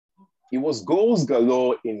It was goals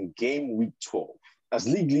galore in game week 12 as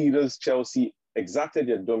league leaders Chelsea exerted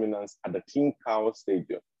their dominance at the King Power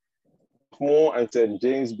Stadium. Moore and St.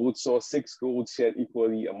 James both saw 6 goals shared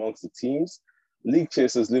equally amongst the teams. League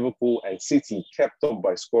chasers Liverpool and City kept up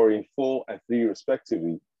by scoring 4 and 3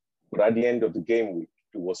 respectively, but at the end of the game week,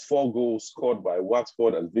 it was 4 goals scored by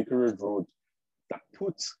Watford at Vicarage Road that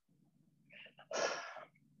closed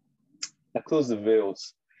the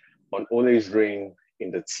veils on Ole's reign in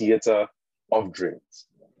the theatre of dreams.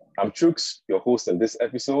 I'm Chooks, your host in this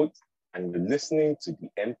episode, and you're listening to the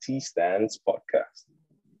Empty Stands podcast.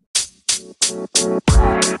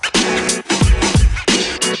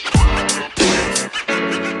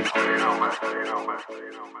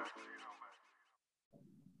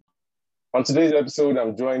 On today's episode,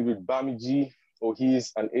 I'm joined with Bamiji,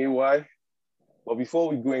 Ohis, and AY. But before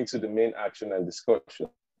we go into the main action and discussion,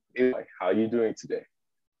 AY, how are you doing today?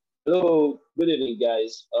 Hello, good evening,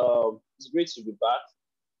 guys. It's great to be back.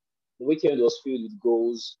 The weekend was filled with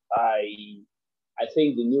goals. I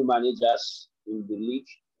think the new managers in the league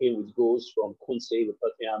came with goals from Conte, the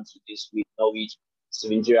Tottenham, to this week, Norwich,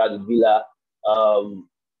 Steven Gerrard, the Villa.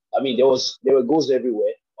 There were goals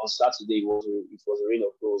everywhere. On Saturday, it was a rain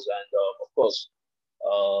of goals, and of course,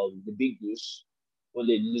 the big news when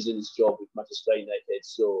they're losing his job with Manchester United.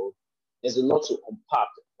 So there's a lot to unpack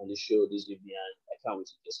on the show this evening, and I can't wait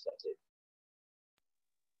to get started.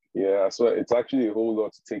 Yeah, so it's actually a whole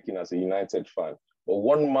lot to take in as a United fan. But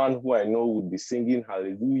one man who I know would be singing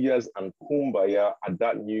hallelujahs and kumbaya at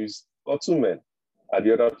that news, or 2 men are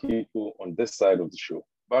the other people on this side of the show.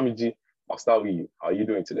 Bamiji, I'll start with you. How are you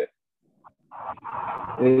doing today?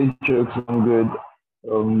 Hey, Chucks, I'm good.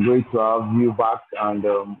 Great to have you back, and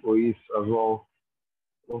Ois as well.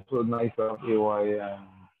 Also nice to have AY. And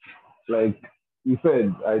like you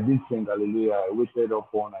said, I did sing Hallelujah. I waited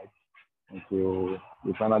up all night until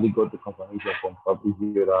we finally got the confirmation from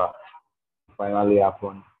Fabrizio that it finally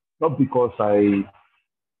happened. Not because I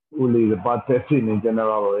really is a bad person in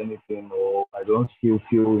general or anything, or I don't still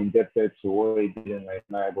feel indebted to what he did in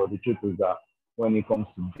night. But the truth is that when it comes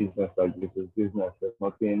to business like this, it's business.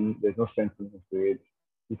 There's no sentiment to it.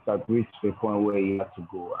 It's had reached the point where he had to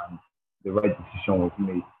go, and the right decision was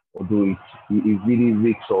made. Although it really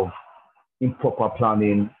reeks of improper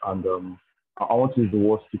planning, and I want to use the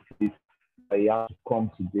word stupid. He had to come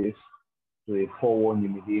to this, to a 4-1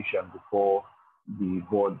 humiliation before the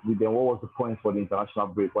board. Then what was the point for the international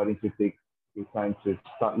break? Why didn't you take the time to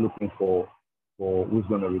start looking for who's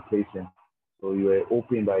going to replace him? So you were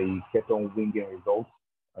hoping that he kept on winging results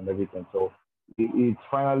and everything. So it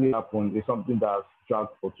finally happened. It's something that's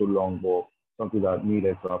dragged for too long, but something that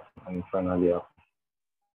needed to happen, and it finally happened.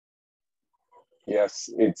 Yes,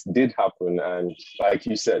 it did happen. And like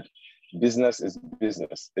you said, business is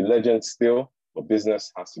business. The legend still, but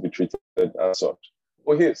business has to be treated as such.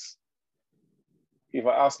 Well, here's, if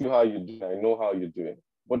I ask you how you're doing, I know how you're doing.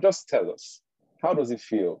 But just tell us, how does it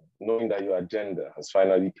feel knowing that your agenda has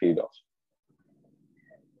finally paid off?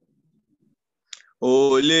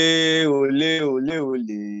 Ole, ole, ole,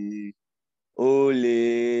 ole.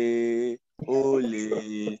 Ole,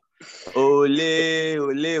 ole. Ole,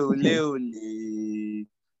 ole, ole, ole.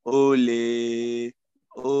 Ole,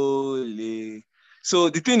 ole. So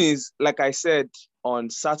the thing is, like I said, on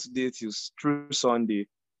Saturday till through Sunday,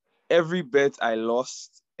 every bet I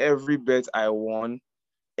lost, every bet I won,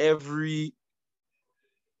 everything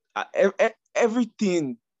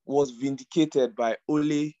was vindicated by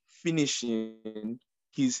Ole finishing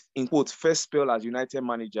his, in quotes, first spell as United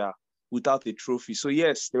manager without a trophy. So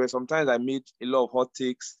yes, there were sometimes I made a lot of hot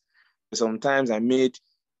takes. Sometimes I made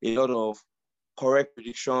a lot of correct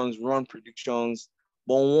predictions, wrong predictions.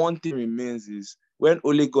 But one thing remains is when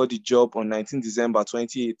Ole got the job on 19 December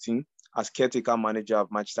 2018 as caretaker manager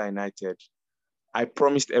of Manchester United, I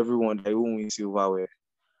promised everyone that he won't win silverware.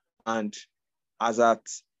 And as at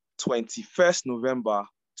 21st November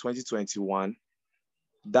 2021,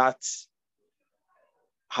 that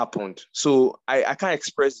happened. So I can't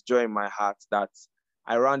express the joy in my heart that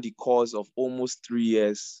I ran the course of almost 3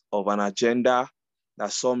 years of an agenda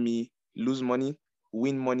that saw me lose money,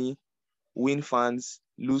 win fans,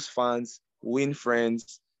 lose fans, win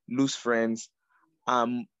friends, lose friends,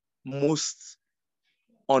 and most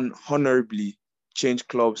unhonorably change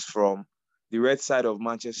clubs from the red side of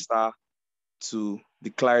Manchester to the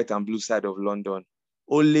claret and blue side of London.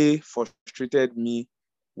 Ole frustrated me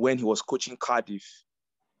when he was coaching Cardiff.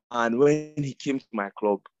 And when he came to my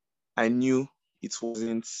club, I knew it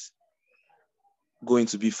wasn't going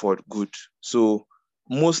to be for good. So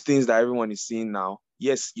most things that everyone is seeing now,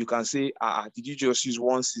 yes, you can say, did you just use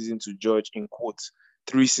one season to judge, in quotes,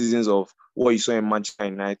 3 seasons of what you saw in Manchester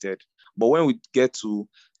United? But when we get to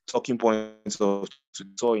talking points of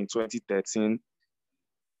saw in 2013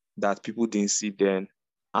 that people didn't see then,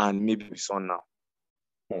 and maybe we saw now.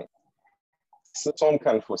 So some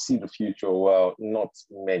can foresee the future, while not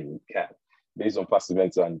many can, based on past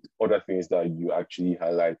events and other things that you actually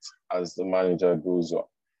highlight as the manager goes on.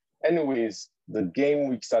 Anyways, the game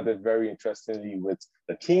week started very interestingly with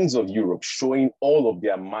the Kings of Europe showing all of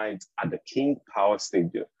their might at the King Power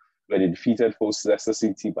Stadium, where they defeated host Leicester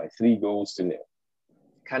City by 3-0.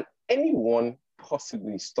 Can anyone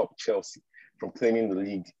possibly stop Chelsea from claiming the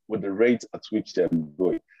league with the rate at which they're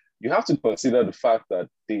going? You have to consider the fact that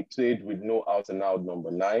they played with no out-and-out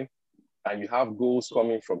number 9, and you have goals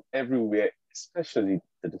coming from everywhere, especially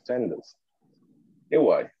the defenders.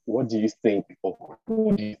 AY, what do you think, or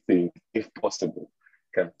who do you think, if possible,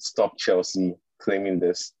 can stop Chelsea claiming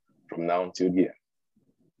this from now until the end?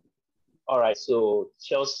 All right, so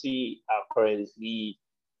Chelsea are currently,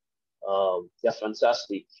 they're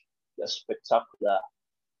fantastic, they're spectacular.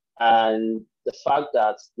 And the fact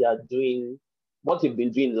that they are doing what they've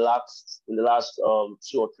been doing in the last 2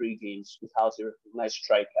 or 3 games without a recognized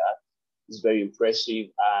striker is very impressive,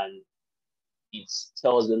 and it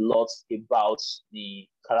tells a lot about the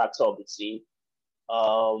character of the team.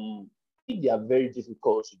 I think they are very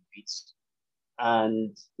difficult to beat.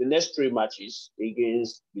 And the next 3 matches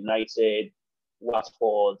against United,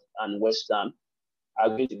 Watford, and West Ham are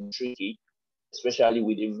going to be tricky, especially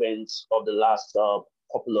with events of the last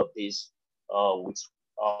couple of days with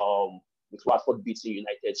Watford beating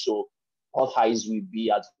United. So all eyes will be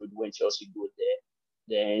at when Chelsea go there.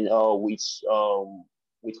 Then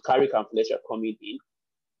with Carrick and Fletcher coming in,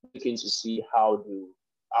 looking to see how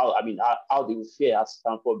they will fare at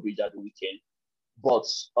Stamford Bridge at the weekend. But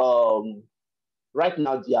right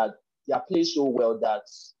now they are playing so well that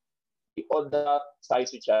the other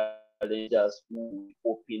title challengers will be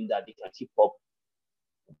hoping that they can keep up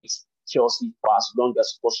with Chelsea for as long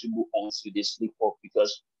as possible until they slip up,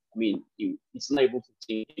 because it's not able to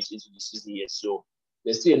take it into the season yet. So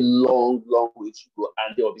there's still a long, long way to go,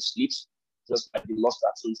 and there will be slips. Just like they lost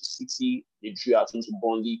at home to City, they drew at home to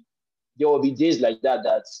Burnley. There will be days like that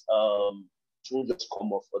it won't just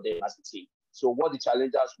come off for them as a team. So what the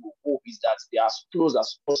challengers will hope is that they are as close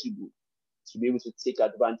as possible to be able to take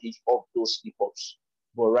advantage of those slip-ups.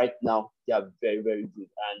 But right now, they are very, very good,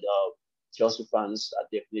 and Chelsea fans are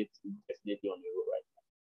definitely on the road right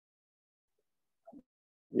now.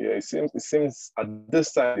 Yeah, it seems at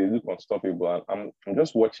this time they look unstoppable. And I'm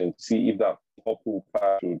just watching to see if that purple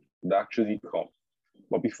patch would actually come.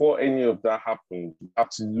 But before any of that happens, you have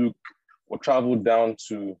to look or travel down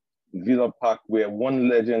to Villa Park, where one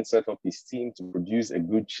legend set up his team to produce a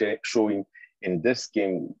good showing in this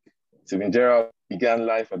game week. Steven Gerrard began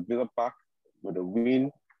life at Villa Park with a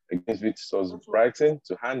win against visitors Brighton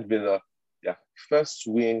to hand Villa their first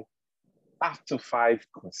win after 5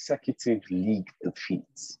 consecutive league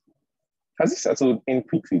defeats. Has he settled in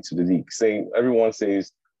quickly to the league? Everyone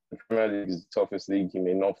says the Premier League is the toughest league. He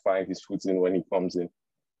may not find his footing when he comes in.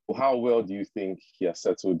 But how well do you think he has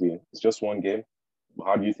settled in? It's just 1 game. But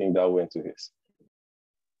how do you think that went to his?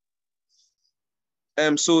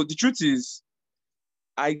 So the truth is,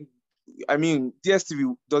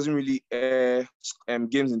 DSTV doesn't really air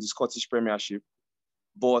games in the Scottish Premiership,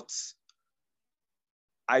 but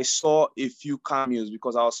I saw a few cameos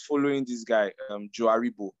because I was following this guy, Joe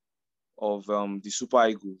Aribo of the Super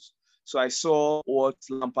Eagles. So I saw what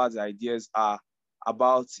Lampard's ideas are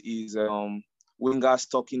about his wingers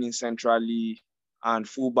tucking in centrally and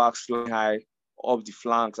fullbacks flying high up the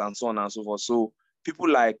flanks and so on and so forth. So people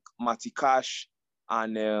like Matty Cash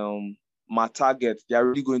and Matt Target, they are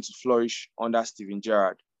really going to flourish under Steven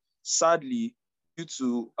Gerrard. Sadly, due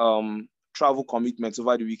to travel commitments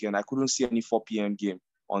over the weekend, I couldn't see any 4 p.m. game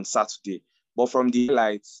on Saturday. But from the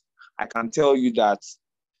highlights, I can tell you that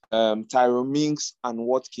Tyrone Mings and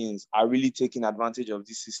Watkins are really taking advantage of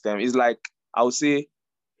this system. It's like, I would say,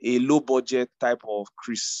 a low-budget type of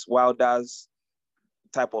Chris Wilder's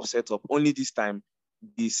type of setup. Only this time,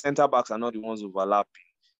 the centre-backs are not the ones overlapping.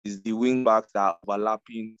 It's the wing-backs that are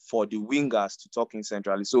overlapping for the wingers to talk in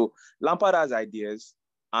centrally. So Lampard has ideas,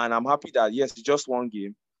 and I'm happy that, yes, it's just 1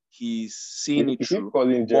 game. He's seeing it through. But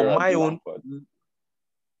my own...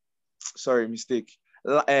 Sorry, mistake.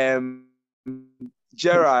 Gerrard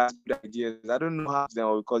has good ideas. I don't know how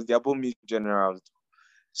them because they are both generals.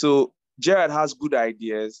 So Gerrard has good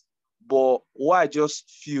ideas, but what I just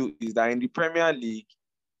feel is that in the Premier League,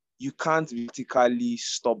 you can't be vertically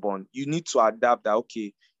stubborn. You need to adapt that,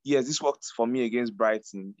 okay, yes, this worked for me against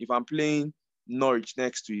Brighton. If I'm playing Norwich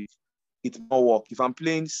next week, it may not work. If I'm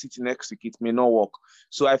playing City next week, it may not work.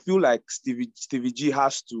 So I feel like Stevie G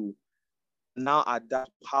has to now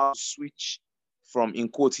adapt how to switch from, in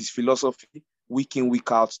quotes, his philosophy week in,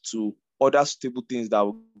 week out to other suitable things that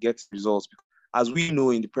will get results. As we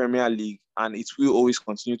know in the Premier League, and it will always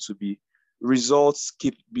continue to be, results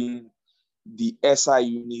keep being the SI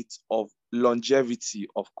unit of longevity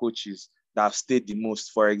of coaches that have stayed the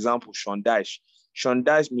most. For example, Sean Dyche. Sean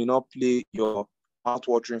Dyche may not play your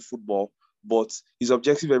mouth-watering football, but his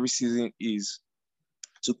objective every season is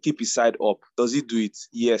to keep his side up. Does he do it?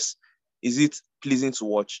 Yes. Is it pleasing to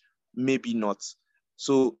watch? Maybe not.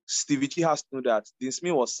 So Stevie G has to know that Dean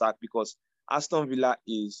Smith was sacked because Aston Villa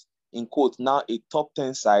is, in quote, now a top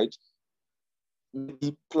 10 side,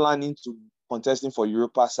 maybe planning to contesting for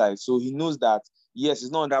Europa side. So he knows that, yes,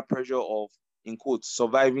 he's not under pressure of, in quote,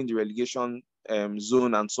 surviving the relegation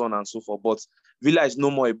zone and so on and so forth. But Villa is no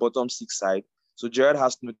more a bottom 6 side. So Gerrard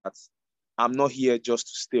has to know that I'm not here just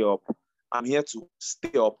to stay up. I'm here to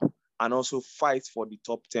stay up and also fight for the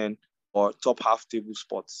top 10 or top half table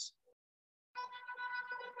spots.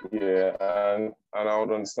 Yeah, and I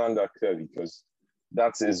would understand that clearly, because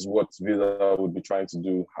that is what Villa would be trying to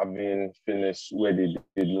do, having finished where they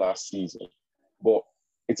did last season. But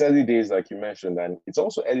it's early days, like you mentioned, and it's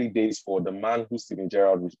also early days for the man who Steven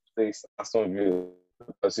Gerrard replaced Aston Villa,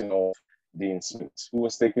 the person of Dean Smith, who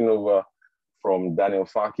was taking over from Daniel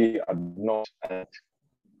Farke at North, and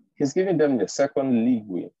he's giving them the second league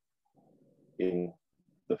win in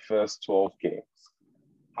the first 12 games.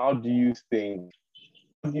 How do you think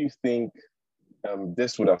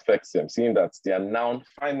this would affect them, seeing that they are now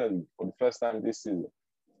finally, for the first time this season,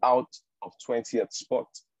 out of 20th spot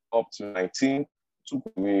up to 19, took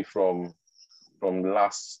away from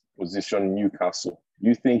last position Newcastle? Do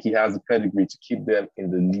you think he has the pedigree to keep them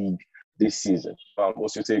in the league this season?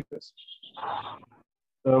 What's your take on this?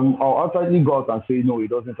 I'll outrightly go out and say no, he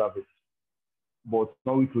doesn't have it. But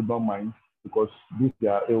Norwich would not mind, because this is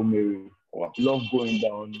their Hail Mary. Wow. Love going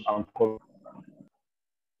down and coming.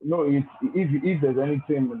 No, if there's any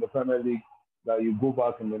team in the Premier League that you go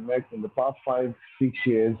back in the past 5-6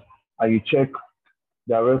 years and you check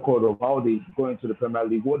their record of how they go into the Premier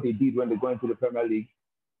League, what they did when they go into the Premier League,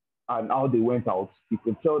 and how they went out, you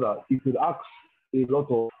could tell that, you could ask a lot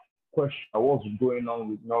of questions about what's going on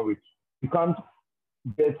with Norwich. You can't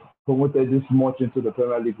get promoted this much into the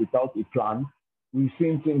Premier League without a plan. We've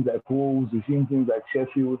seen things like Wolves, we've seen things like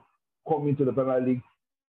Sheffield come into the Premier League.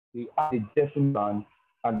 They have a definite plan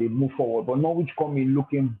and they move forward. But Norwich come in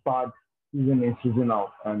looking bad season in, season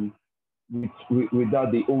out. And with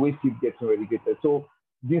that, they always keep getting relegated. So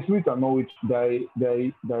this week at Norwich, they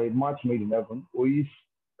match made in heaven. Ois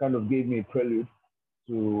kind of gave me a prelude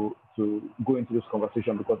to go into this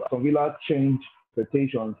conversation, because Aston Villa changed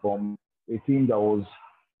expectations from a team that was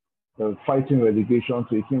fighting relegation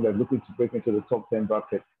to a team that's looking to break into the top 10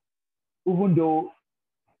 bracket. Even though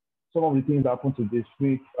some of the things that happened to this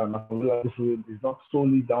week and this week is not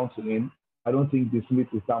solely down to him, I don't think this Smith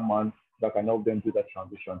is that man that can help them do that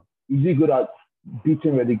transition. Is he good at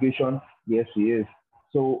beating relegation? Yes, he is.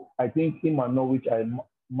 So I think him and Norwich are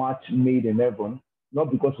match made in heaven, not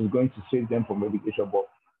because he's going to save them from relegation, but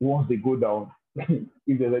once they go down,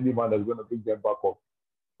 if there's any man that's going to pick them back up,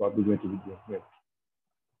 probably going to be there. Yeah.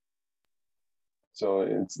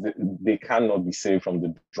 So they cannot be saved from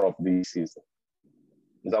the drop this season.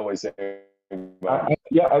 Is that what you're saying? I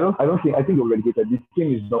think they're relegated. This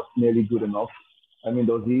team is not nearly good enough. I mean,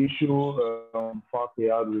 there was the issue Farke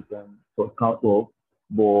had with Cantwell,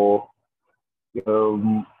 but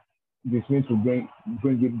this means to bring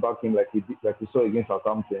it back in like we saw against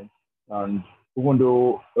Southampton. And even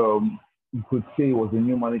though you could say it was a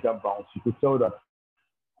new manager bounce, you could tell that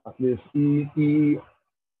at least he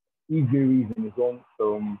varies in his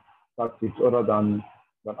own tactics other than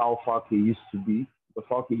how Farke used to be. But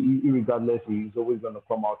Farke, regardless, he's always going to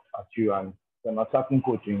come out at you and an attacking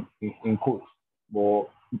coach in coach. But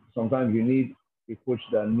sometimes you need a coach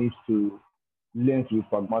that needs to learn to be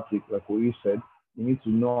pragmatic, like what you said. You need to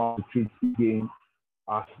know how to treat the game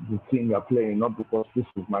as the team you're playing, not because this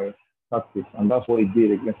is my tactics. And that's what he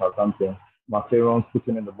did against Southampton. McLaren's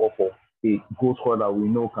putting in the ball for a goal scorer that we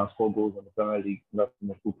know can score goals in the Premier League. That's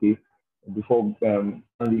okay. Before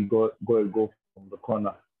Stanley got a goal from the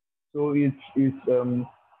corner. So it's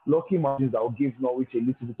lucky margins that will give Norwich a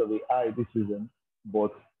little bit of a eye this season.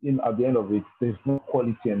 But at the end of it, there's no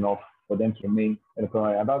quality enough for them to remain in the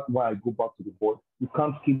Premier League. And that's why I go back to the board. You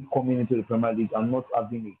can't keep coming into the Premier League and not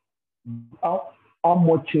having it. How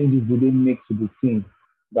much changes do they make to the team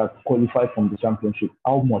that qualify from the Championship?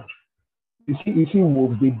 How much? You see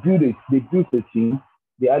Wolves, they built a team.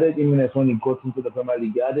 They added Jimenez when he got into the Premier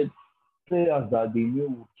League. They added players that they knew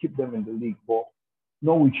would keep them in the league. But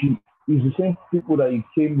Norwich, It's the same people that you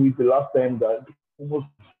came with the last time that almost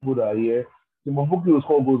people that are here. The Mabuki will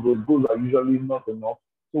score goals, but goals are usually not enough.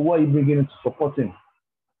 So why are you bringing him to support him?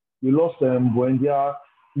 You lost Buendia.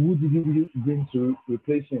 Who did you bring to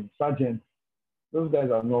replace him? Sergeant. Those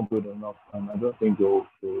guys are not good enough, and I don't think they'll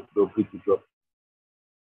beat the job.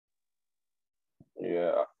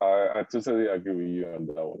 Yeah, I totally agree with you on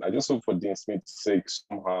that one. I just hope for Dean Smith's sake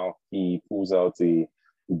somehow he pulls out a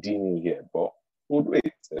Dini here, but we'll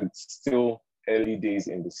wait. It's still early days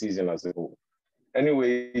in the season as a whole.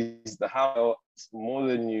 Anyways, the how is more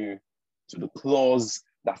than new to the clause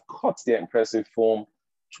that cut their impressive form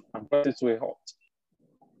and brought it to a halt.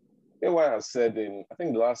 AY has said in, I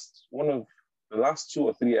think, one of the last 2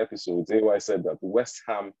 or 3 episodes, AY said that West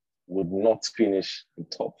Ham would not finish in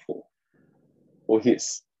top 4. Or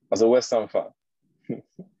his, as a West Ham fan,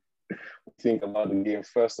 think about the game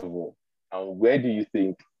first of all, and where do you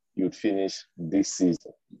think you'd finish this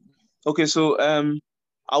season? Okay, so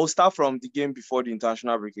I will start from the game before the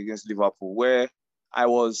international break against Liverpool, where I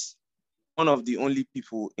was one of the only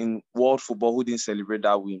people in world football who didn't celebrate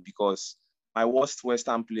that win because my worst West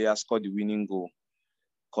Ham player scored the winning goal,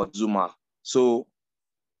 called Zuma. So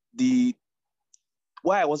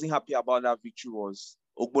why I wasn't happy about that victory was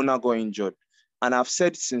Ogbonna got injured. And I've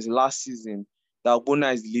said since last season that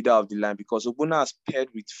Ogbonna is the leader of the line because Ogbonna has paired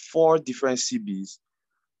with 4 different CBs.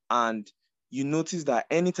 And you notice that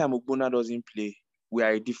anytime Ogbonna doesn't play, we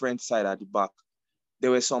are a different side at the back. There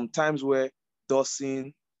were some times where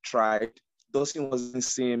Dawson tried. Dawson wasn't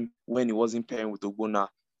same when he wasn't pairing with Ogbonna.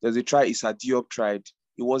 There's a try Issa Diop tried.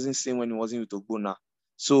 He wasn't same when he wasn't with Ogbonna.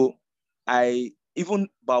 So even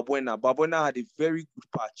Balbuena had a very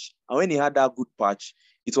good patch. And when he had that good patch,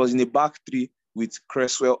 it was in a back 3 with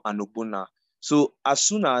Cresswell and Ogbonna. So as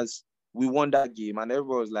soon as we won that game and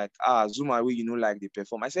everyone was like, Zuma, like they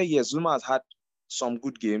perform. I said, yes, Zuma has had some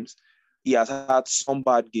good games. He has had some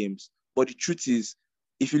bad games. But the truth is,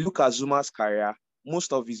 if you look at Zuma's career,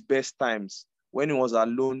 most of his best times when he was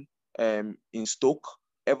alone in Stoke,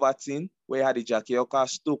 Everton, where he had a Jackie Elka,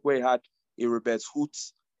 Stoke, where he had a Robert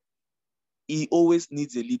Hoots, he always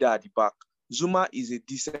needs a leader at the back. Zuma is a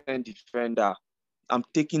decent defender. I'm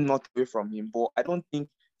taking not away from him, but I don't think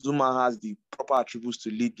Zuma has the proper attributes to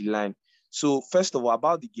lead the line. So first of all,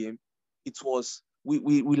 about the game, it was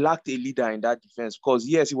we lacked a leader in that defense because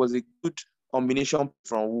yes, it was a good combination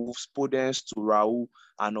from Wolves, Podence to Raul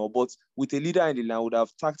and all, but with a leader in the line, would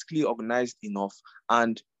have tactically organized enough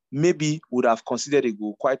and maybe would have considered a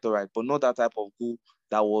goal quite all right, but not that type of goal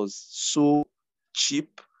that was so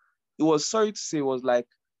cheap. It was, sorry to say, it was like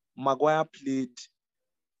Maguire played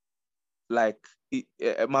like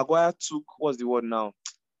Maguire took, what's the word now?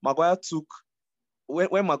 Maguire took,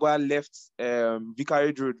 when Maguire left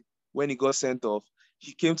Vicarage Road, when he got sent off,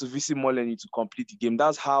 he came to visit Moleney to complete the game.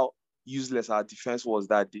 That's how useless our defense was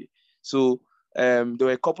that day. So there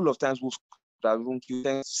were a couple of times we've even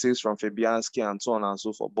killed saves from Fabianski and so on and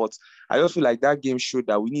so forth. But I just feel like that game showed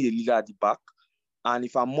that we need a leader at the back. And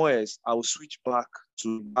if I'm Moyes, I will switch back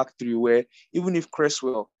to back 3 where even if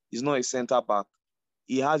Cresswell is not a centre back,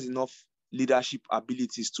 he has enough leadership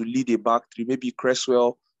abilities to lead a back 3, maybe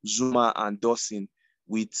Cresswell, Zuma, and Dawson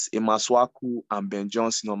with a Masuaku and Ben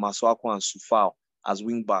Johnson or Masuaku and Sufal as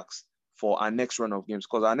wing backs for our next run of games.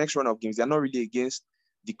 Because our next run of games, they're not really against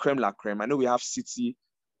the creme la creme. I know we have City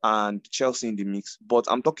and Chelsea in the mix, but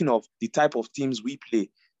I'm talking of the type of teams we play.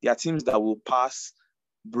 They are teams that will pass,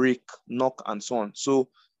 break, knock, and so on. So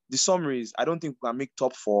the summary is, I don't think we can make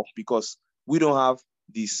top 4 because we don't have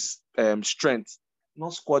this strength,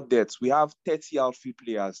 not squad depth. We have 30 outfield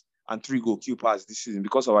players and 3 goalkeepers this season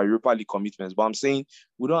because of our Europa League commitments. But I'm saying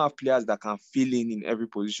we don't have players that can fill in every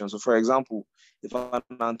position. So, for example, if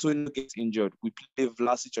Antonio gets injured, we play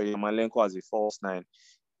Vlasic or Yamalenko as a false 9.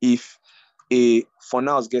 If a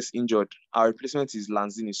Fornals gets injured, our replacement is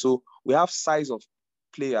Lanzini. So we have size of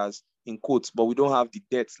players in quotes, but we don't have the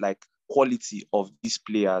depth, like quality of these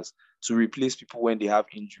players to replace people when they have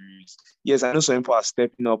injuries. Yes, I know some people are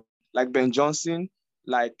stepping up, like Ben Johnson,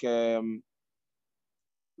 like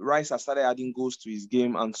Rice has started adding goals to his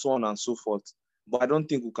game and so on and so forth. But I don't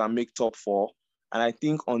think we can make top 4. And I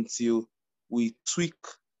think until we tweak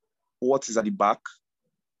what is at the back,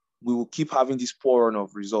 we will keep having this poor run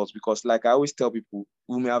of results because, like I always tell people,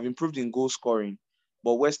 we may have improved in goal scoring,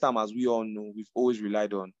 but West Ham, as we all know, we've always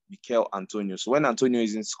relied on Mikel Antonio. So when Antonio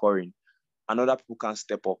isn't scoring, another people can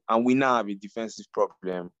step up. And we now have a defensive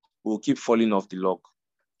problem. We'll keep falling off the log.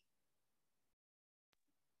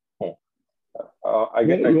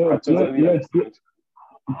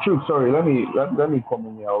 True, sorry. Let me come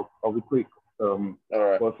in here. I'll be quick. All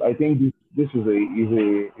right. But I think this is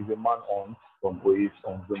a man on from Boyes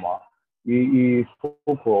on Zuma. he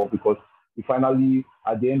spoke well because he finally,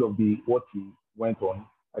 at the end of what he went on,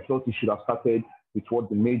 I felt he should have started with what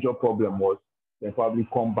the major problem was, then probably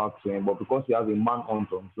come back to him. But because he has a man on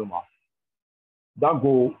Zuma, that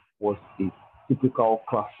goal was a typical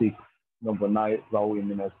classic number 9 Raul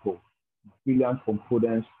Jimenez goal. Brilliant from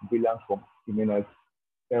Prudence, brilliant from Jimenez.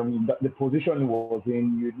 The position he was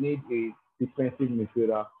in, you need a defensive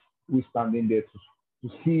midfielder who is standing there to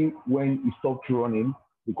see when he stopped running,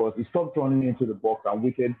 because he stopped running into the box and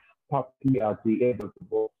waited partly at the edge of the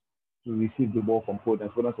box to receive the ball from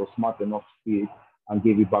Prudence. Prudence was smart enough to see it and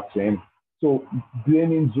gave it back to him. So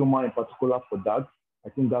blaming Zuma in particular for that, I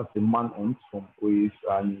think that's the man on from Ois,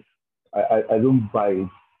 and I don't buy it.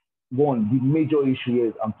 One, the major issue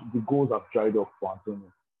is the goals have dried up for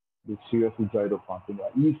Antonio. They seriously dried up for Antonio.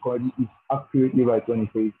 He's accurately right when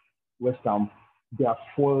he says West Ham, they are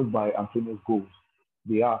foiled by Antonio's goals.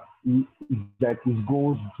 They are. It's like his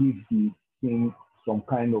goals give the team some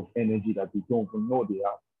kind of energy that they don't even know they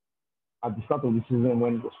have. At the start of the season,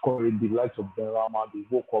 when he was scoring, the likes of Benrahma, they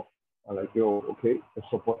woke up and like, yo, okay, let's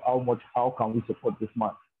support. How can we support this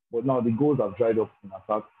man? But now the goals have dried up in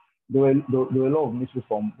attack. There were a lot of misses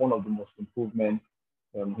from one of the most improved men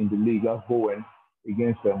in the league, that's Bowen,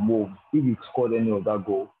 against Wolves. If he scored any of that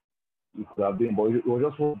goal, it could have been. But it was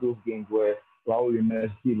just one of those games where Raul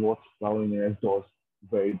Jimenez did what Raul Jimenez does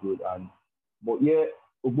very good. But yeah,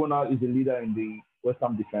 Ogbonna is the leader in the West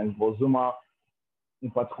Ham defense, but Zuma, in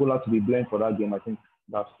particular, to be blamed for that game, I think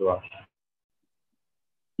that's trash.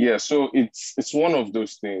 Yeah, so it's one of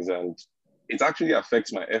those things, and it actually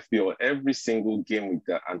affects my FPL. Every single game week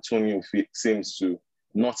that Antonio seems to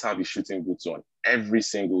not have his shooting boots on, every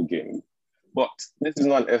single game. But this is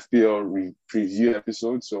not an FPL preview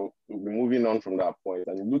episode, so we'll be moving on from that point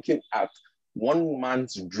and looking at one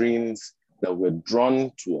man's dreams that were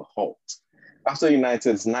drawn to a halt. After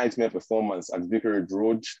United's nightmare performance at Vicarage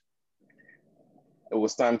Road, it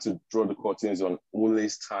was time to draw the curtains on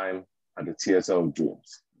Ole's time at the Theatre of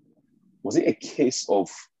Dreams. Was it a case of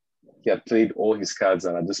he had played all his cards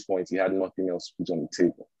and at this point he had nothing else to put on the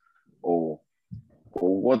table? Or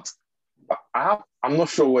what? I'm not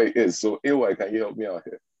sure where it is. So, AY, can you help me out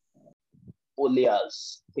here? Ole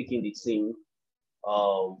has taken the team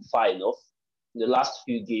far enough. In the last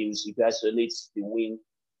few games, if you isolate the win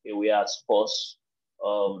away at Spurs,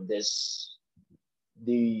 there's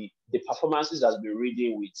the performances has been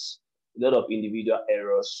reading with a lot of individual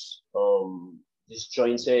errors,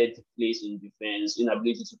 disjointed plays in defense,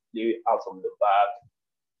 inability to play out from the back.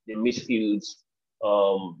 The midfield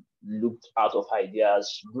looked out of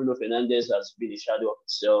ideas. Bruno Fernandes has been a shadow of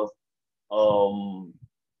himself.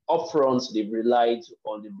 Up front, they've relied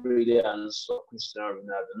on the brilliance of Cristiano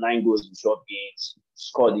Ronaldo. 9 goals in 12 games,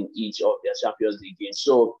 scored in each of their Champions League games.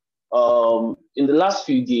 So in the last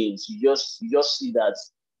few games, you just see that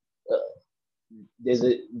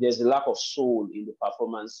there's a lack of soul in the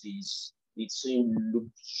performances. The team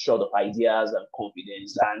looked short of ideas and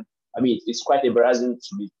confidence. And I mean, it's quite embarrassing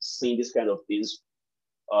to be seeing this kind of things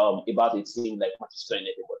about a team like Manchester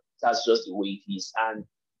United, but that's just the way it is. And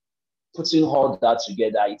putting all that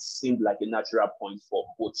together, it seemed like a natural point for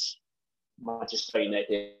both Manchester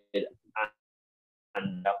United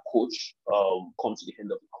and their coach come to the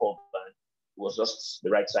end of the cup, and it was just the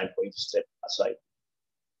right time for him to step aside.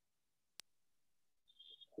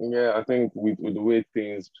 Yeah, I think with the way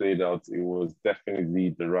things played out, it was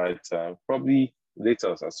definitely the right time. Probably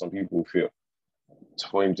later, as some people feel,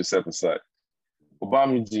 for him to step aside.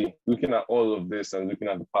 Obamiji, looking at all of this and looking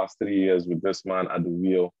at the past 3 years with this man at the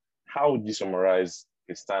wheel, how would you summarize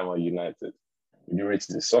his time at United? Would you rate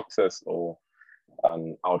it a success or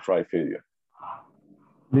an outright failure?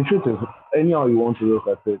 The truth is, anyhow you want to look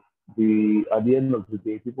at it, at the end of the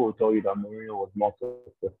day, people will tell you that Mourinho was more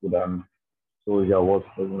successful than Solskjaer was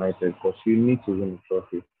for United, because you need to win the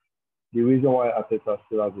trophy. The reason why Arteta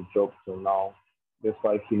still has a job till now,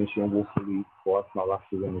 despite finishing woefully for Arsenal last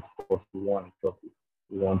season, is because he won a trophy.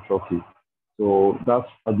 He won trophy. So that's,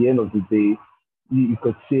 at the end of the day, you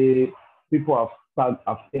could say people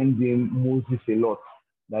have ending Moses a lot,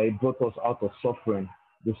 that he brought us out of suffering,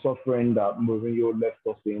 the suffering that Mourinho left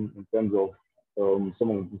us in terms of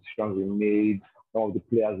some of the decisions we made, some of the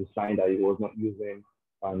players he signed that he was not using,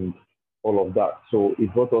 and all of that. So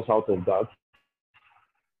it brought us out of that,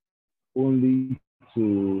 only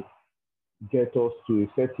to get us to a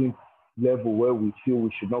certain level where we feel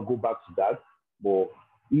we should not go back to that. But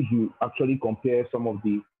if you actually compare some of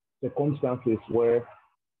the circumstances where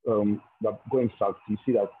that going south, you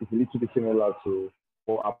see that it's a little bit similar to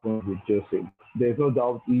what happened with Jose. There's no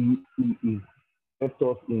doubt he left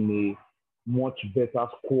us in a much better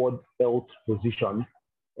squad health position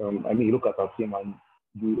You look at our team and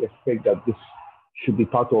you expect that this should be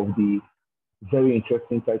part of the very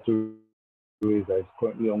interesting title race that is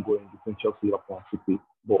currently ongoing between Chelsea, Liverpool, and City.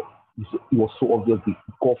 But it was so obvious the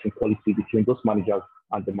gulf in quality between those managers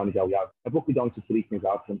and the manager we have. I broke it down to three things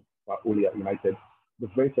that happened at Ole at United. The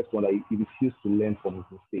very first one, that he refused to learn from his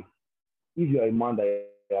mistakes. If you're a man that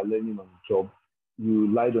you are learning on the job,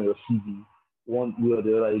 you lied on your CV, one way or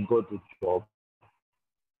the other, you got the job.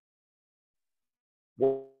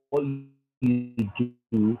 What you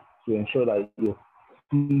do to ensure that your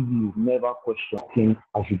CV never question things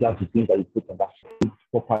as regards the things that you put on that sheet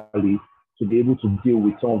properly to be able to deal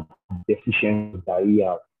with some of the deficiencies that he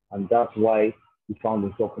has. And that's why he found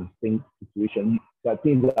himself in the same situation. There are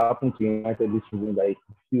things that happened to United this season that he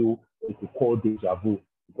could feel, he could call deja vu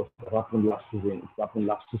because it happened last season, it happened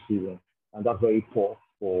last 2 seasons. And that's very poor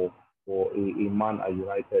for a man at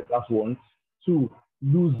United. That's one. Two,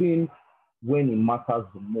 losing when it matters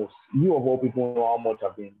the most. You of all people know how much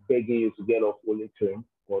I've been begging you to get off Ole train,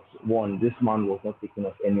 but one, this man was not taking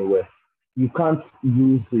us anywhere. You can't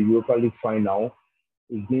use the Europa League final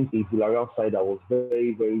against a Villarreal side that was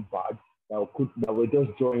very, very bad, that were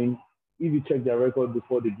just joining. If you check their record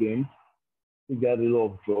before the game, they had a lot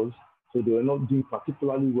of draws, so they were not doing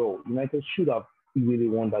particularly well. United should have really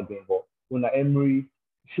won that game, but when Emery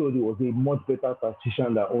showed he was a much better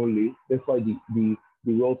tactician than Ole, that's why the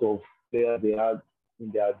wealth of players they had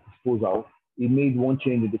in their disposal. He made one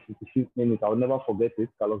change in the 55th minute. I'll never forget it.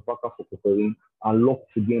 Carlos Bacca for Peperin and locked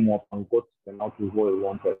the game up and got the penalty what he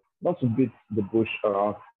wanted. Not to beat the bush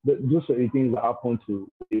around. Those are the things that happened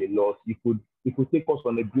to a loss. It could take us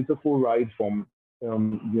on a beautiful ride from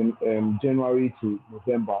January to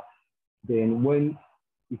November. Then when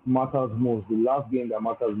it matters most, the last game that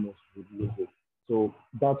matters most, we lose it. So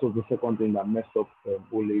that was the second thing that messed up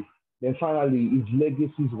Ole. Then finally, his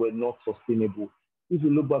legacies were not sustainable. If you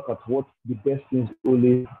look back at what the best things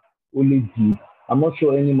Ole did, I'm not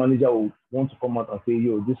sure any manager will want to come out and say,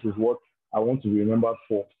 yo, this is what I want to be remembered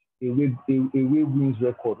for. Away wins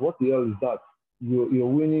record. What the hell is that? You're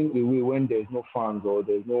winning away when there's no fans or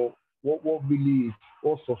there's no, what really is,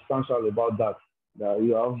 what's substantial about that? That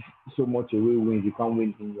you have so much away wins, you can't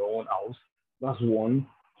win in your own house. That's one.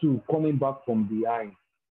 Two, coming back from behind.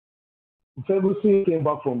 Ferguson came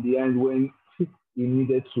back from behind when he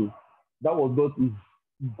needed to. That was not his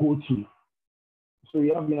go-to. So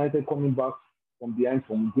you have United coming back from behind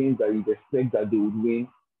from games that you'd expect that they would win,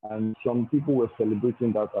 and some people were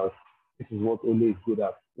celebrating that as this is what Ole is good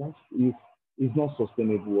at. It's not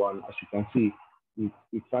sustainable, and as you can see,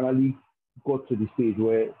 it finally got to the stage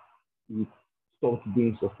where it stopped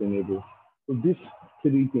being sustainable. So these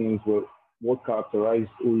three things were what characterized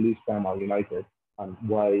Ole's time at United and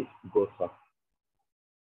why he got sacked.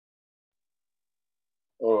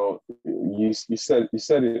 Oh, you said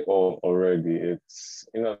it all already. It's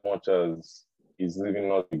in as much as he's living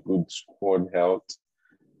not a good squad health,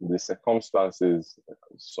 the circumstances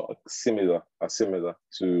sort of similar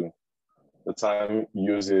to the time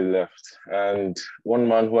Jose left. And one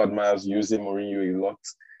man who admires Jose Mourinho a lot,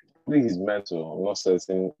 I think his mentor. I'm not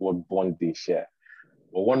certain what bond they share.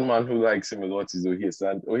 But one man who likes him a lot is Ohis.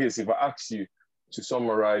 And Ohis, if I ask you to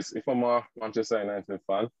summarize, if I'm a Manchester United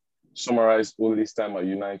fan, summarize all this time at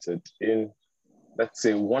United in, let's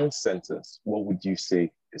say, one sentence, what would you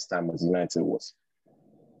say his time at United was?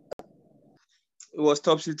 It was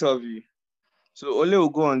topsy-turvy. So Ole will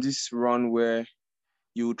go on this run where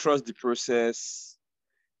you will trust the process,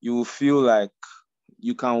 you will feel like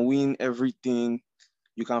you can win everything,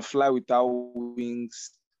 you can fly without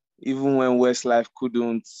wings, even when Westlife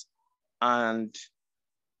couldn't, and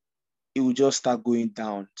it will just start going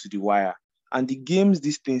down to the wire. And the games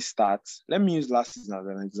this thing starts, let me use last season as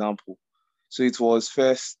an example. So it was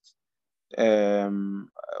first,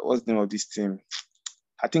 what's the name of this team?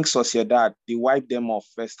 I think Sociedad, they wiped them off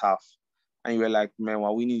first half. And you were like, man,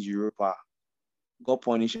 we're winning Europa. Go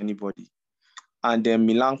punish anybody. And then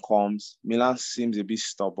Milan comes. Milan seems a bit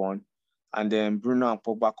stubborn. And then Bruno and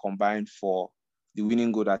Pogba combine for the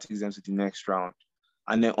winning goal that takes them to the next round.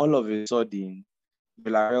 And then all of a sudden,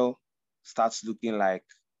 Villarreal starts looking like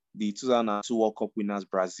the 2002 World Cup winners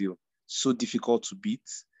Brazil. So difficult to beat.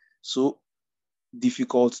 So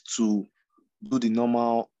difficult to do the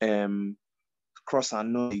normal cross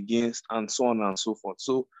and nod against, and so on and so forth.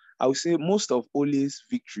 So I would say most of Ole's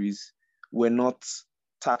victories were not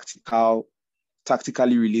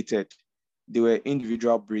tactically related. They were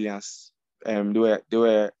individual brilliance. They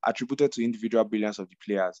were attributed to individual brilliance of the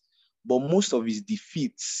players. But most of his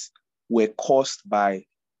defeats were caused by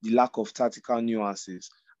the lack of tactical nuances.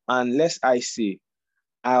 And lest I say,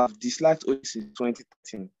 I have disliked Ole since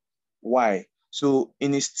 2013. Why? So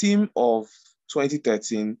in his team of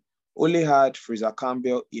 2013, Ole had Fraser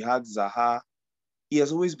Campbell, he had Zaha. He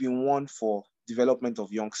has always been one for development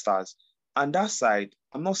of youngsters. And that side,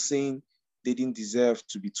 I'm not saying they didn't deserve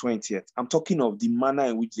to be 20th. I'm talking of the manner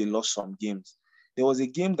in which they lost some games. There was a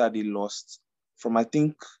game that they lost from, I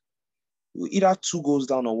think, either 2 goals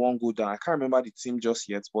down or 1 goal down. I can't remember the team just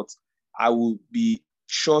yet, but I will be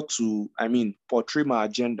sure to, portray my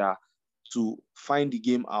agenda to find the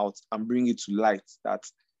game out and bring it to light that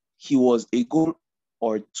he was a goal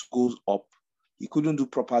or 2 goals up. He couldn't do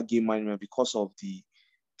proper game management because of the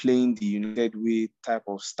playing the United way type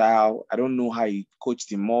of style. I don't know how he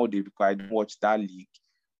coached him all day because I didn't watch that league.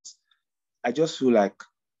 I just feel like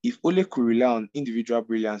if Ole could rely on individual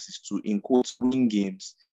brilliances to, in quotes, win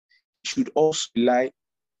games, he should also rely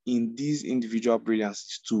in these individual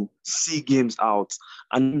brilliances to see games out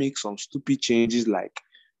and make some stupid changes like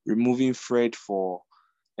removing Fred for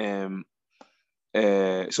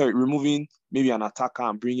removing maybe an attacker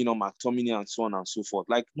and bringing on McTominay and so on and so forth.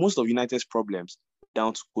 Like most of United's problems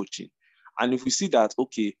down to coaching. And if we see that,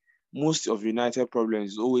 okay, most of United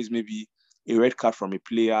problems is always maybe a red card from a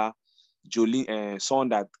player, someone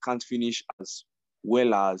that can't finish as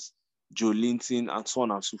well as Joe Linton and so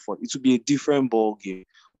on and so forth. It will be a different ball game.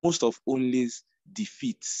 Most of Only's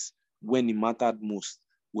defeats when it mattered most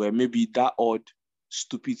were maybe that odd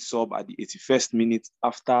stupid sub at the 81st minute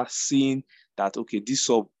after seeing that, okay, this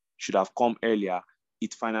sub should have come earlier.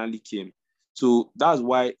 It finally came. So that's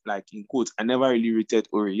why, like in quotes, I never really rated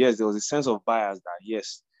Ori. Yes, there was a sense of bias that,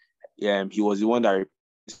 yes, he was the one that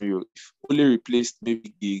replaced me. If Ole replaced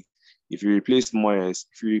maybe Gig, if he replaced Moyes,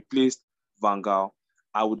 if he replaced Van Gaal,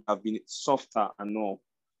 I would have been softer and all.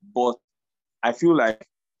 But I feel like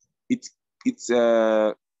it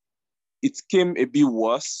came a bit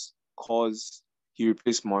worse because he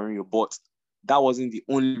replaced Mourinho. But that wasn't the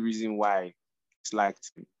only reason why I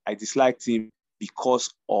disliked him. I disliked him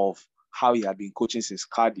because of how he had been coaching since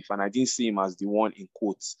Cardiff, and I didn't see him as the one, in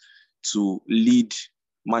quotes, to lead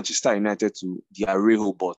Manchester United to the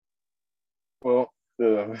Arejo bot. Well,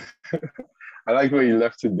 I like where you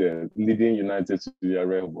left it there, leading United to the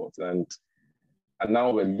Arejo bot. And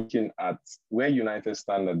now we're looking at where United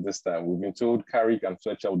stand at this time. We've been told Carrick and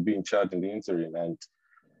Fletcher would be in charge in the interim, and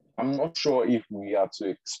I'm not sure if we are to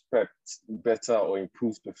expect better or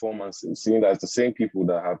improved performances, seeing that it's the same people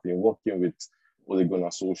that have been working with Ole Gunnar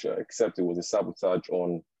Solskjaer, except it was a sabotage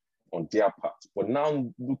on their part. But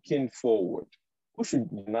now looking forward, who should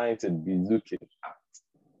United be looking at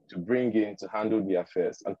to bring in to handle the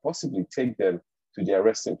affairs and possibly take them to their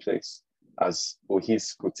resting place, as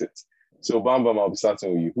Ohis put it? So Bam Bam, I'll be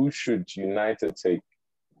starting with you. Who should United take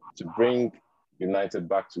to bring United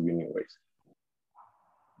back to winning ways?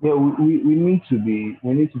 Yeah, we need to be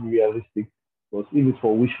realistic, because if it's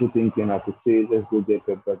for wishful thinking, I could say let's go get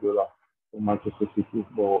Pep Guardiola for Manchester City,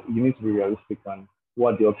 but you need to be realistic and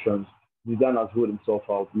what are the options. Zidane has ruled himself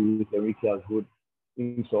out. Luis Enrique has ruled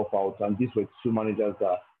himself out, and these were 2 managers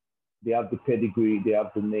that they have the pedigree, they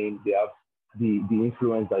have the name, they have the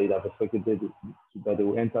influence that it has affected that they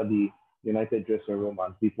will enter the United dressing room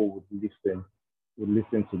and people would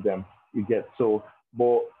listen to them. You get so,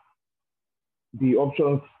 but the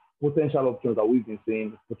potential options that we've been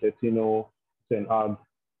seeing, Pochettino, Ten Hag,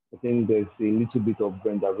 I think there's a little bit of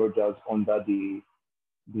Brendan Rodgers under the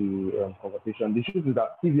conversation. The truth is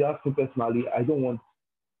that if you ask me personally, I don't want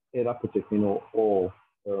either Pochettino or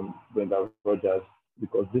Brendan Rodgers,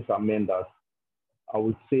 because these are men that I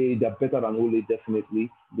would say they're better than Ole, definitely.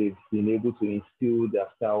 They've been able to instill their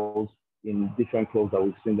styles in different clubs that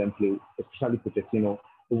we've seen them play, especially Pochettino,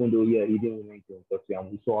 even though, yeah, he didn't win anything in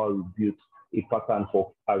Tottenham. We saw how he built a pattern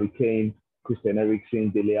for Harry Kane, Christian Eriksen,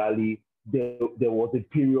 Dele Alli. There was a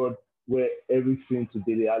period where everything to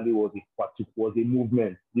Dele Alli was a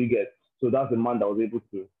movement. You get, so that's the man that was able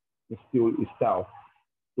to instill his style.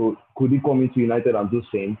 So could he come into United and do the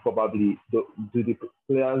same? Probably. Do the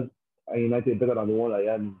players at United better than the one I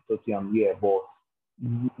had in Tottenham? Yeah, but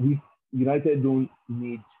United don't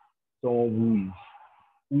need someone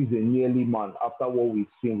who is a nearly man after what we've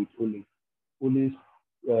seen with Ole.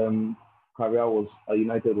 Ole's career was at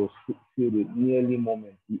United was filled with nearly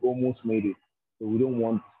moments. He almost made it. So we don't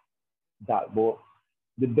want that. But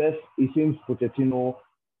the best, it seems Pochettino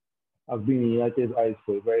has been in United's eyes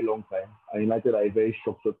for a very long time. And United are a very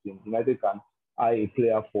structured team. United can hire a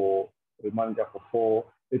player for a manager for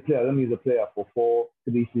 3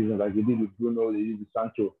 seasons, like they did with Bruno, they did with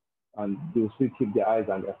Sancho, and they'll still keep their eyes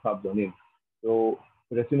and their tabs on him. So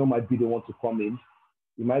Pochettino might be the one to come in.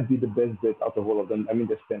 He might be the best bet out of all of them. I mean,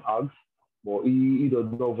 there's 10 Hag, but he does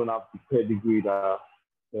not even have the pedigree that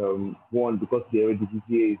One, because the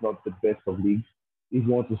Eredivisie is not the best of leagues. If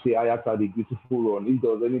you want to say Ajax had a beautiful run, if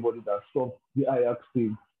there was anybody that stopped the Ajax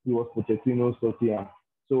team, it was Pochettino Sotian.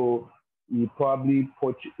 So he probably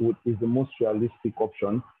is the most realistic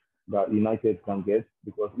option that United can get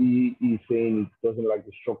because he is saying he doesn't like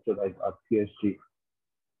the structure that is at PSG.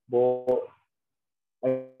 But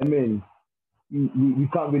I mean, we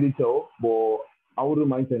can't really tell, but I wouldn't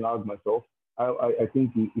mind saying out myself. I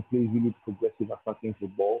think he plays really progressive attacking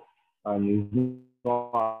football and he's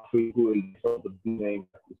not afraid to go against all the big names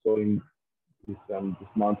that we saw him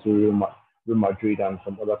dismantle Real Madrid and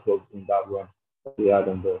some other clubs in that run that they had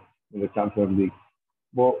in the Champions League.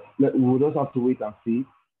 But we'll just have to wait and see.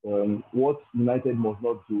 What United must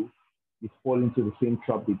not do is fall into the same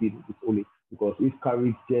trap they did with Ole. Because if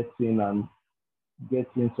Carrick gets in and gets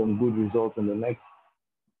in some good results in the next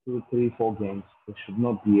 2, 3, 4 games, there should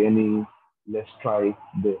not be any let's try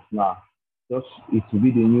this now. Just it will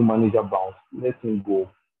be the new manager bounce. Let him go.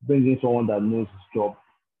 Bring in someone that knows his job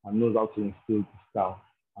and knows how to instill the style.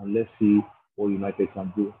 And let's see what United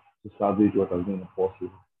can do to salvage what has been a poor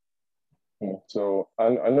season. So I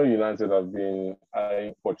know United have been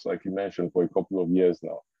eyeing Poch, like you mentioned, for a couple of years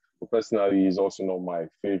now. But personally, he's also not my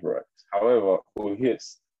favorite. However, for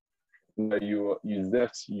his, you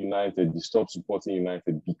left United, you stopped supporting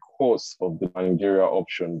United because of the managerial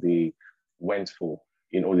option they went for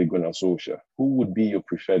in Ole Gunnar Solskjaer. Who would be your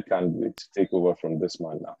preferred candidate to take over from this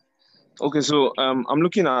man now? Okay, so I'm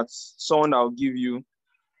looking at someone that will give you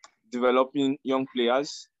developing young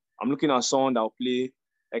players. I'm looking at someone that will play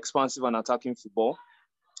expansive and attacking football.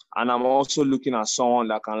 And I'm also looking at someone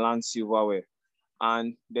that can learn silverware.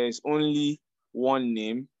 And there's only one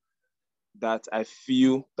name that I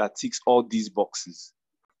feel that ticks all these boxes.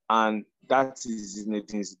 And that is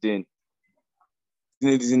Zinedine Zidane.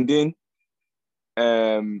 Zinedine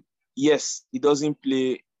Zidane, yes, he doesn't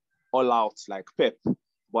play all out like Pep,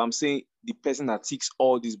 but I'm saying the person that ticks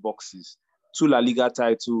all these boxes. 2 La Liga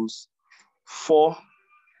titles, 4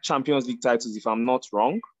 Champions League titles, if I'm not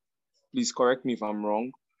wrong. Please correct me if I'm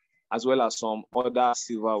wrong, as well as some other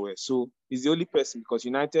silverware. So he's the only person because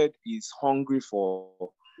United is hungry for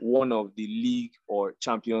one of the league or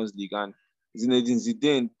Champions League. And Zinedine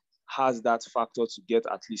Zidane has that factor to get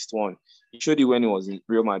at least one. He showed it when he was in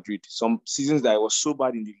Real Madrid. Some seasons that he was so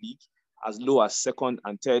bad in the league, as low as 2nd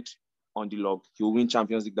and 3rd on the log, he'll win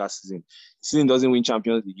Champions League that season. The season doesn't win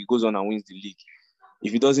Champions League, he goes on and wins the league.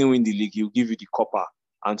 If he doesn't win the league, he'll give you the Copa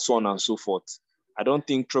and so on and so forth. I don't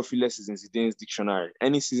think trophyless is in Zidane's dictionary.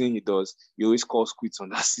 Any season he does, he always calls quits on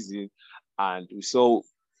that season. And we saw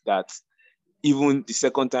that even the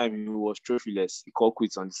 2nd time he was trophyless, he called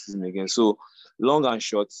quits on the season again. So long and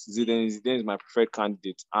short, Zidane is my preferred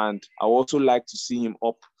candidate. And I would also like to see him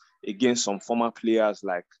up against some former players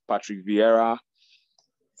like Patrick Vieira,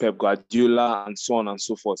 Pep Guardiola, and so on and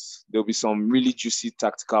so forth. There'll be some really juicy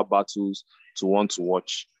tactical battles to want to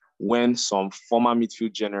watch when some former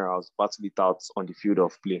midfield generals battle it out on the field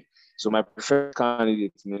of play. So my preferred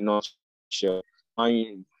candidate in a nutshell,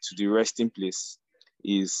 to the resting place,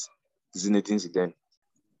 is Zinedine Zidane.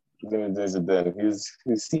 Zidane. His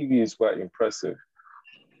CV is quite impressive.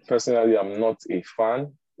 Personally, I'm not a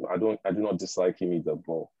fan. I do not dislike him either,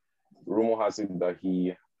 but rumor has it that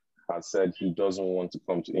he has said he doesn't want to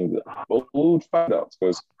come to England. But we'll find out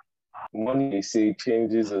because money, they say,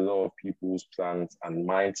 changes a lot of people's plans and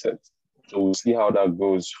mindsets. So we'll see how that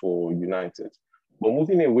goes for United. But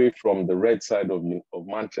moving away from the red side of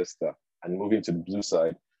Manchester and moving to the blue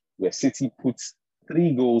side, where City puts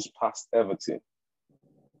 3 goals past Everton.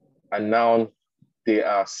 And now they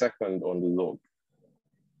are 2nd on the log,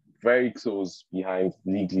 very close behind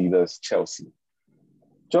league leaders Chelsea.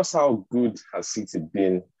 Just how good has City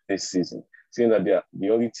been this season, seeing that they are the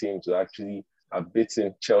only team to actually have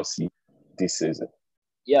beaten Chelsea this season?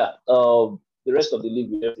 Yeah, the rest of the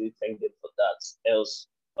league, we have to thank them for that. Else,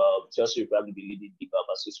 Chelsea will probably be leading big by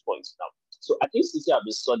 6 points now. So I think City have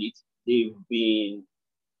been solid.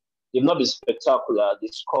 They've not been spectacular. They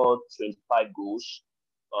scored 25 goals.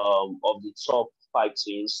 Of the top 5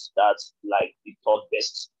 teams, that's like the 3rd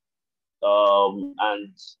best.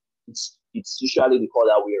 And it's usually the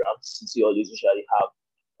other way around. City always usually have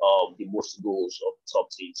the most goals of the top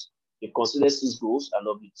teams. They consider 6 goals, and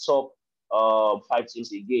of the top 5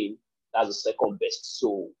 teams again, that's the 2nd best.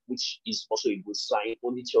 So, which is also a good sign.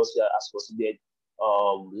 Only Chelsea has considered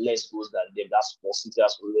less goals than them. That's for City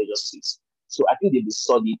has considered just 6. So I think they'll be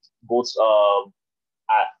solid both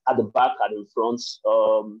at the back and in front.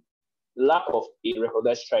 Lack of a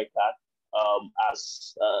recognized striker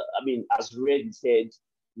as Red said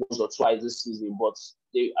once or twice this season, but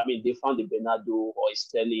they found the Bernardo or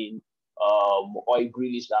Sterling or a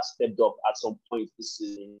Grealish that stepped up at some point this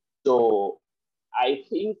season. So I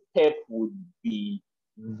think Pep would be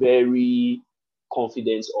very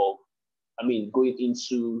confident of, going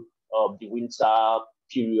into the winter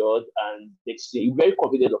period and next year. He's very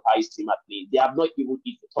confident of how his team are playing. They have not even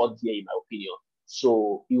hit the third year, in my opinion.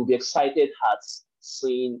 So he will be excited at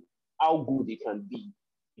seeing how good they can be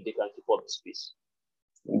if they can keep up the space.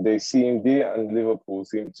 They and Liverpool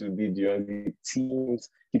seem to be the only teams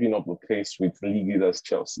keeping up the pace with league leaders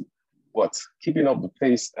Chelsea. But keeping up the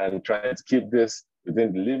pace and trying to keep this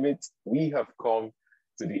within the limits, we have come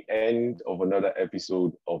to the end of another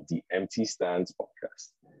episode of the Empty Stands podcast.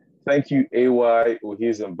 Thank you, AY,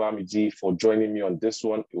 Ohiz, and Bamiji for joining me on this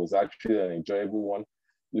one. It was actually an enjoyable one,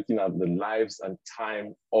 looking at the lives and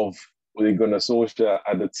time of Ole Gunnar Solskjaer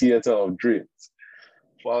at the Theatre of Dreams.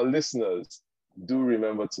 For our listeners, do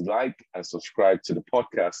remember to like and subscribe to the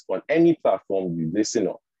podcast on any platform you listen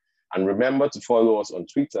on. And remember to follow us on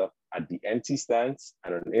Twitter at The Empty Stands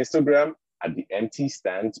and on Instagram at The Empty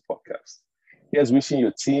Stands Podcast. Here's wishing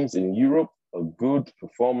your teams in Europe a good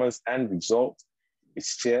performance and result.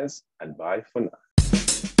 It's cheers and bye for now.